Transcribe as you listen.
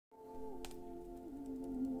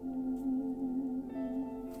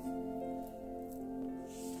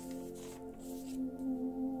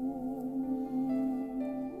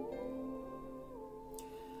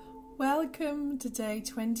Welcome to day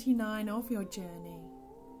 29 of your journey.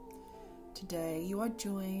 Today you are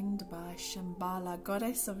joined by Shambhala,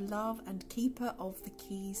 goddess of love and keeper of the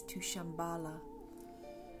keys to Shambhala.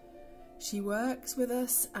 She works with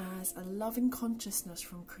us as a loving consciousness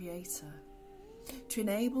from Creator to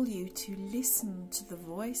enable you to listen to the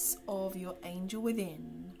voice of your angel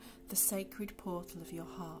within the sacred portal of your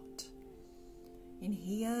heart. In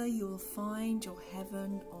here you will find your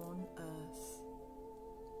heaven on earth.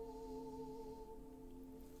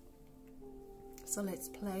 So let's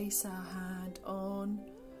place our hand on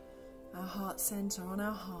our heart center, on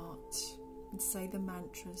our heart, and say the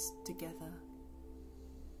mantras together.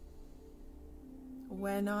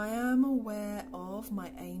 When I am aware of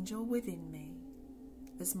my angel within me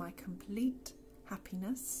as my complete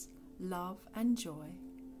happiness, love and joy,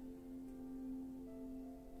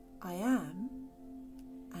 I am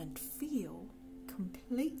and feel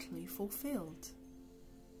completely fulfilled.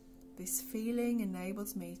 This feeling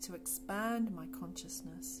enables me to expand my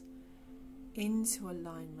consciousness into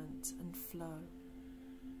alignment and flow.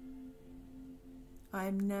 I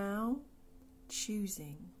am now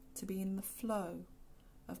choosing to be in the flow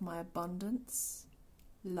of my abundance,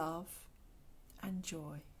 love, and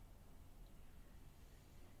joy.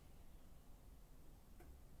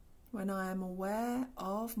 When I am aware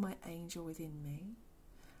of my angel within me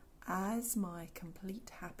as my complete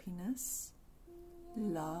happiness,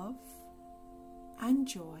 love and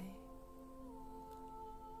joy,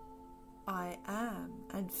 I am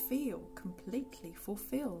and feel completely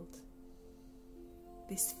fulfilled.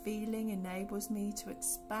 This feeling enables me to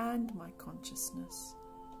expand my consciousness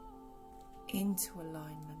into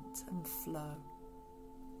alignment and flow.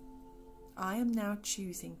 I am now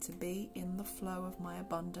choosing to be in the flow of my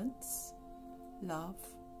abundance, love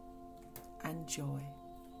and joy.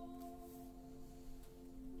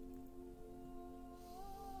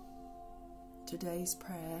 Today's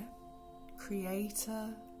prayer: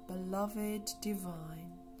 Creator, beloved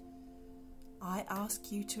divine, I ask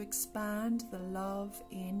you to expand the love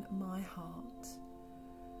in my heart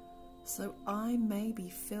so I may be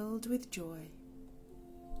filled with joy.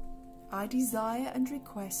 I desire and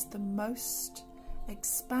request the most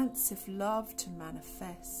expansive love to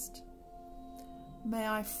manifest. May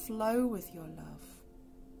I flow with your love.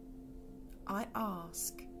 I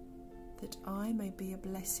ask that I may be a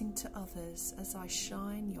blessing to others as I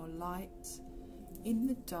shine your light in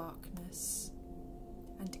the darkness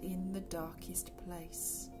and in the darkest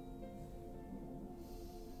place.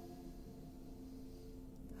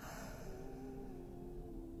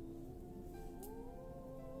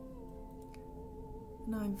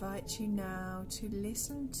 And I invite you now to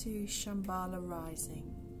listen to Shambhala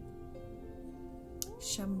rising.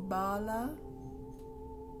 Shambhala,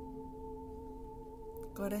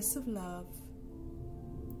 goddess of love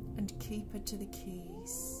and keeper to the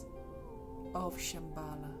keys of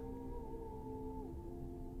Shambhala.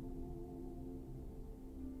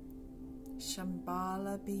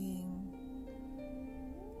 Shambhala being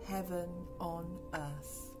heaven on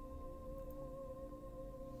earth.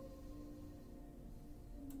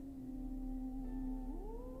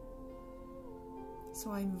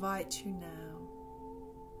 So I invite you now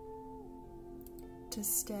to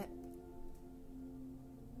step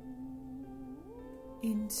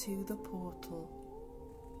into the portal.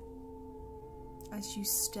 As you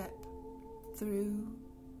step through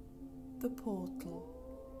the portal,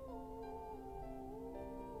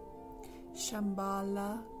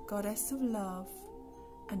 Shambhala, goddess of love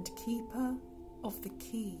and keeper of the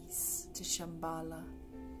keys to Shambhala,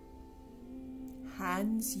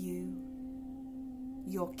 hands you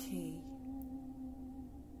your key.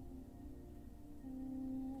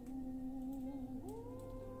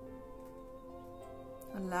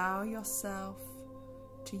 Allow yourself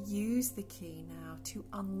to use the key now to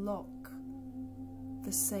unlock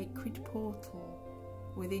the sacred portal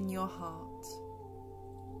within your heart.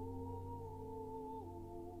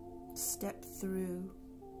 Step through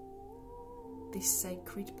this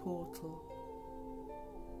sacred portal.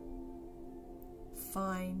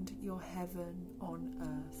 Find your heaven on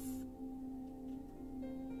earth.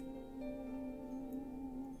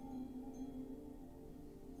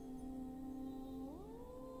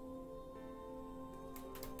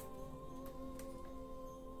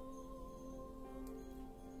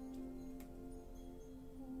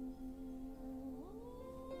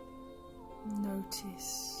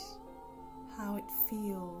 Notice how it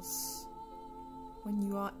feels when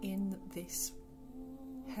you are in this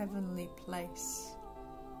heavenly place.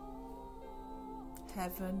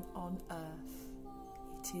 Heaven on earth,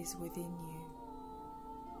 it is within you.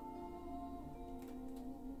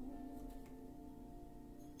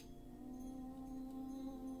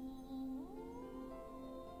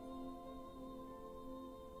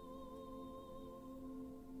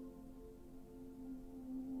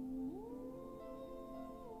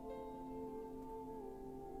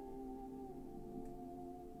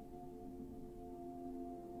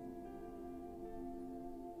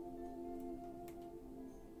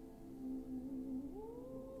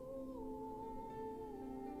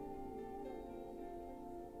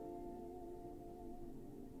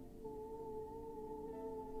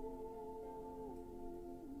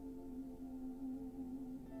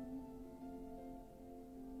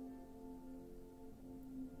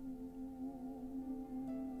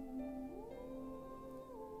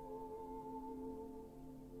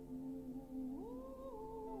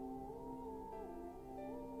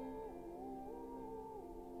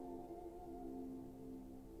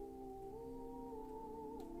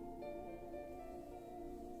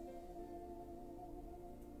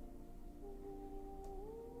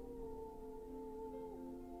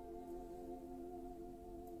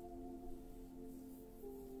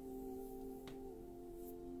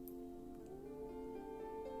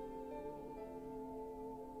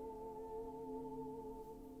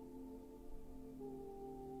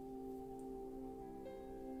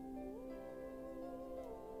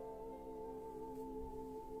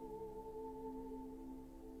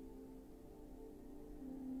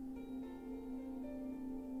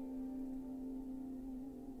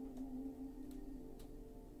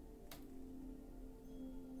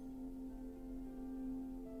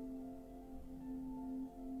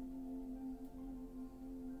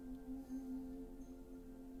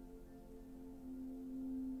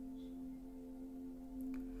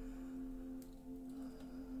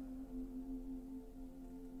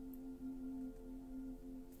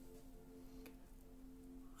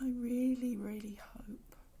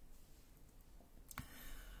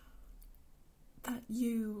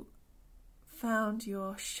 you found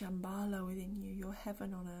your Shambhala within you, your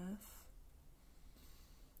heaven on earth.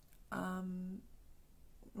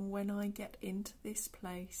 When I get into this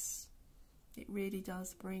place, it really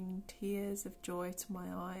does bring tears of joy to my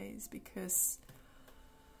eyes, because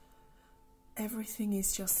everything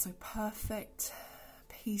is just so perfect,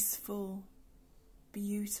 peaceful,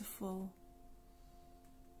 beautiful.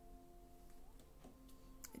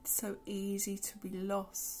 It's so easy to be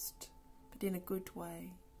lost, but in a good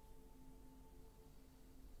way.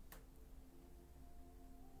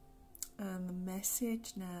 And the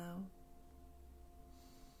message now,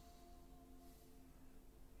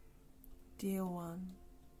 dear one,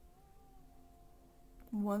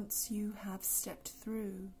 once you have stepped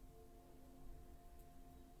through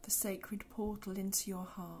the sacred portal into your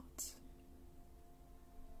heart,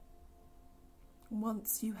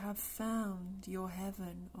 once you have found your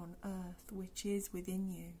heaven on earth, which is within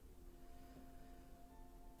you,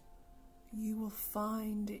 you will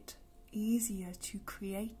find it easier to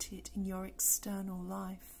create it in your external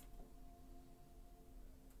life.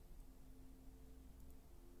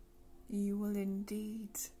 You will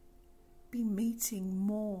indeed be meeting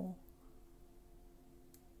more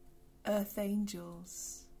earth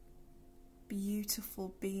angels,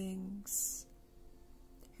 beautiful beings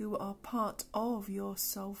who are part of your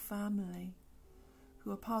soul family,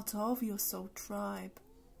 who are part of your soul tribe,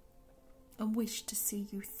 and wish to see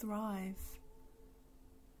you thrive.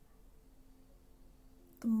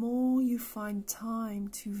 The more you find time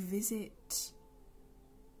to visit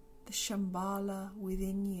the Shambhala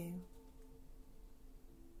within you,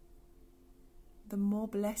 the more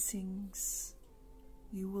blessings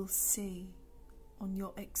you will see on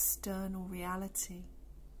your external reality.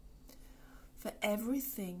 For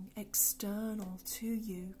everything external to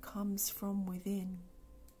you comes from within.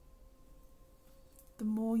 The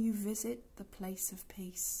more you visit the place of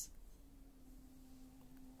peace,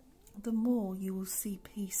 the more you will see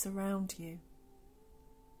peace around you.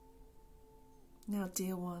 Now,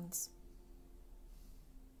 dear ones,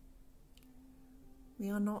 we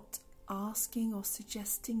are not asking or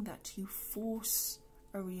suggesting that you force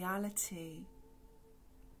a reality.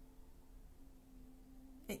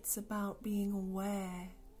 It's about being aware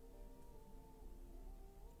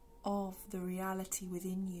of the reality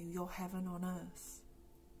within you, your heaven on earth,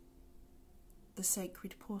 the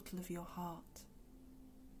sacred portal of your heart.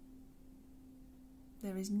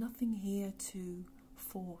 There is nothing here to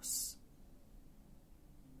force,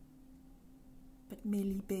 but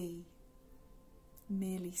merely be,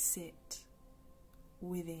 merely sit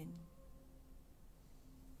within.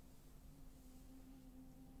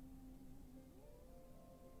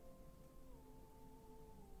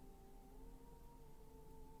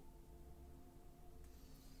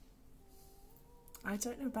 I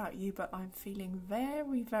don't know about you, but I'm feeling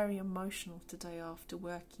very, very emotional today after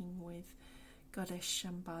working with Goddess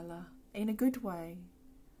Shambhala in a good way.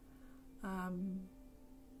 I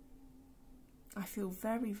feel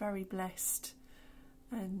very, very blessed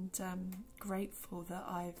and grateful that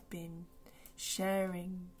I've been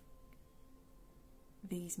sharing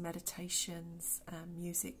these meditations and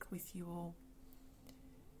music with you all.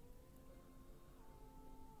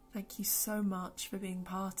 Thank you so much for being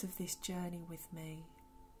part of this journey with me.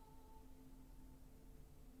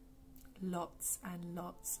 Lots and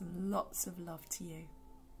lots and lots of love to you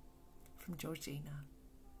from Georgina,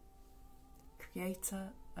 creator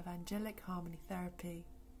of Angelic Harmony Therapy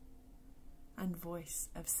and voice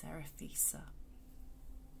of Seraphisa.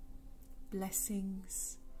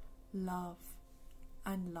 Blessings, love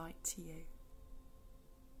and light to you.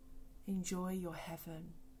 Enjoy your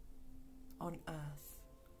heaven on earth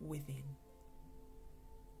within.